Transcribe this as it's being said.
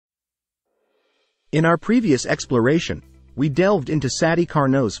In our previous exploration, we delved into Sadi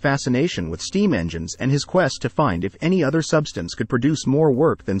Carnot's fascination with steam engines and his quest to find if any other substance could produce more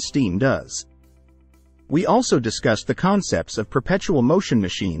work than steam does. We also discussed the concepts of perpetual motion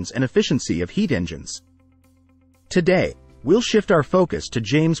machines and efficiency of heat engines. Today, we'll shift our focus to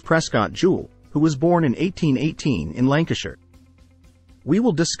James Prescott Joule, who was born in 1818 in Lancashire. We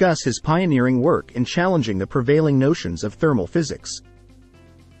will discuss his pioneering work in challenging the prevailing notions of thermal physics.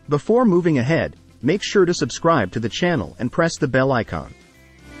 Before moving ahead, make sure to subscribe to the channel and press the bell icon.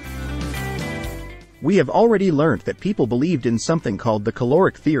 We have already learned that people believed in something called the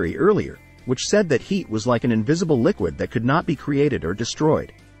caloric theory earlier, which said that heat was like an invisible liquid that could not be created or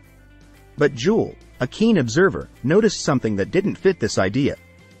destroyed. But Joule, a keen observer, noticed something that didn't fit this idea.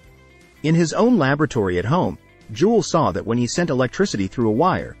 In his own laboratory at home, Joule saw that when he sent electricity through a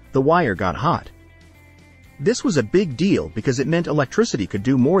wire, the wire got hot. This was a big deal because it meant electricity could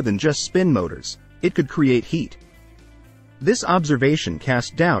do more than just spin motors. It could create heat. This observation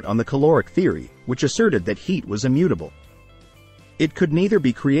cast doubt on the caloric theory, which asserted that heat was immutable. It could neither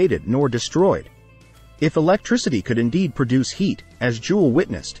be created nor destroyed. If electricity could indeed produce heat, as Joule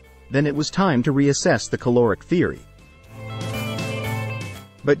witnessed, then it was time to reassess the caloric theory.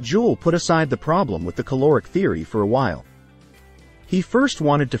 But Joule put aside the problem with the caloric theory for a while. He first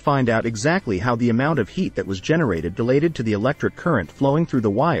wanted to find out exactly how the amount of heat that was generated related to the electric current flowing through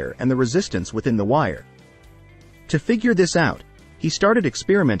the wire and the resistance within the wire. To figure this out, he started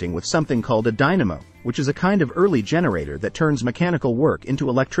experimenting with something called a dynamo, which is a kind of early generator that turns mechanical work into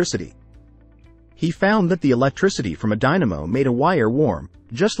electricity. He found that the electricity from a dynamo made a wire warm,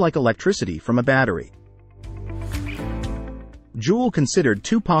 just like electricity from a battery. Joule considered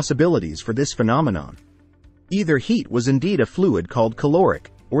two possibilities for this phenomenon. Either heat was indeed a fluid called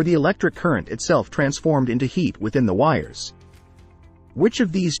caloric, or the electric current itself transformed into heat within the wires. Which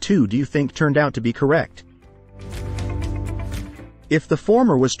of these two do you think turned out to be correct? If the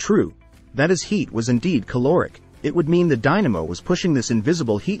former was true, that is, heat was indeed caloric, it would mean the dynamo was pushing this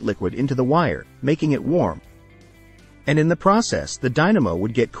invisible heat liquid into the wire, making it warm. And in the process, the dynamo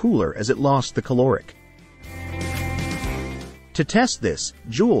would get cooler as it lost the caloric. To test this,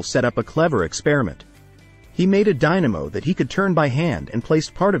 Joule set up a clever experiment. He made a dynamo that he could turn by hand and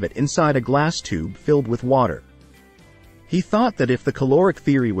placed part of it inside a glass tube filled with water. He thought that if the caloric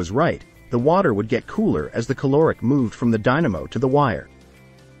theory was right, the water would get cooler as the caloric moved from the dynamo to the wire.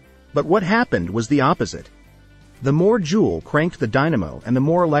 But what happened was the opposite. The more Joule cranked the dynamo and the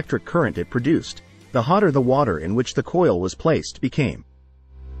more electric current it produced, the hotter the water in which the coil was placed became.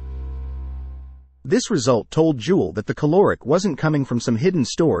 This result told Joule that the caloric wasn't coming from some hidden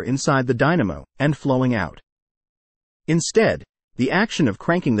store inside the dynamo and flowing out. Instead, the action of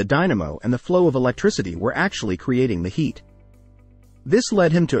cranking the dynamo and the flow of electricity were actually creating the heat. This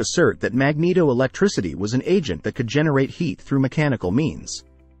led him to assert that magnetoelectricity was an agent that could generate heat through mechanical means.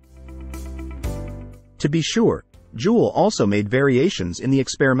 To be sure, Joule also made variations in the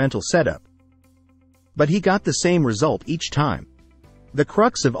experimental setup. But he got the same result each time. The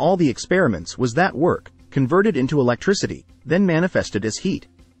crux of all the experiments was that work, converted into electricity, then manifested as heat,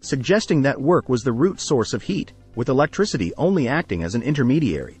 suggesting that work was the root source of heat, with electricity only acting as an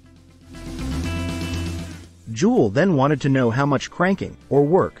intermediary. Joule then wanted to know how much cranking, or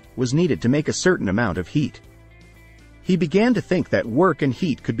work, was needed to make a certain amount of heat. He began to think that work and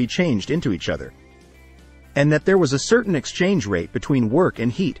heat could be changed into each other, and that there was a certain exchange rate between work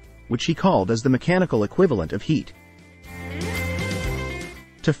and heat, which he called as the mechanical equivalent of heat.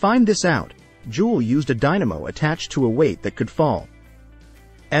 To find this out, Joule used a dynamo attached to a weight that could fall.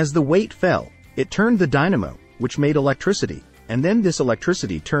 As the weight fell, it turned the dynamo, which made electricity, and then this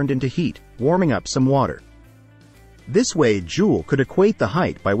electricity turned into heat, warming up some water. This way Joule could equate the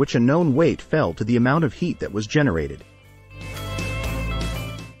height by which a known weight fell to the amount of heat that was generated.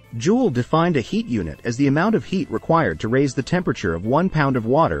 Joule defined a heat unit as the amount of heat required to raise the temperature of 1 pound of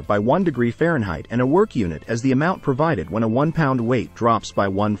water by 1 degree Fahrenheit and a work unit as the amount provided when a 1 pound weight drops by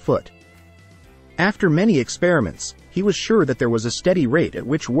 1 foot. After many experiments, he was sure that there was a steady rate at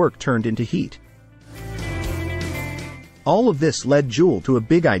which work turned into heat. All of this led Joule to a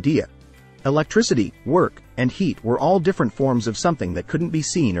big idea. Electricity, work, and heat were all different forms of something that couldn't be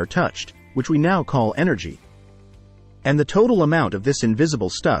seen or touched, which we now call energy. And the total amount of this invisible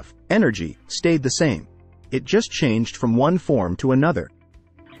stuff, energy, stayed the same. It just changed from one form to another.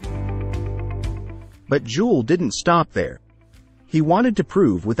 But Joule didn't stop there. He wanted to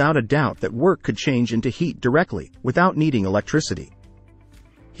prove without a doubt that work could change into heat directly, without needing electricity.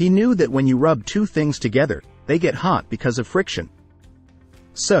 He knew that when you rub two things together, they get hot because of friction.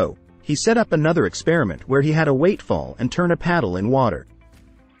 So, he set up another experiment where he had a weight fall and turn a paddle in water.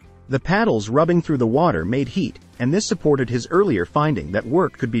 The paddles rubbing through the water made heat, and this supported his earlier finding that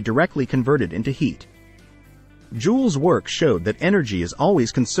work could be directly converted into heat. Joule's work showed that energy is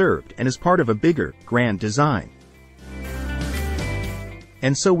always conserved and is part of a bigger, grand design.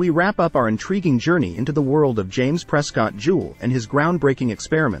 And so we wrap up our intriguing journey into the world of James Prescott Joule and his groundbreaking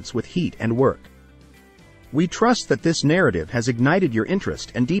experiments with heat and work. We trust that this narrative has ignited your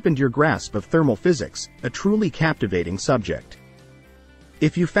interest and deepened your grasp of thermal physics, a truly captivating subject.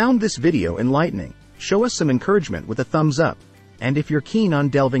 If you found this video enlightening, show us some encouragement with a thumbs up, and if you're keen on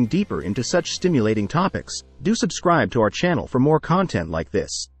delving deeper into such stimulating topics, do subscribe to our channel for more content like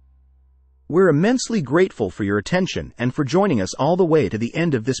this. We're immensely grateful for your attention and for joining us all the way to the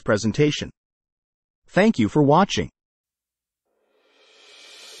end of this presentation. Thank you for watching.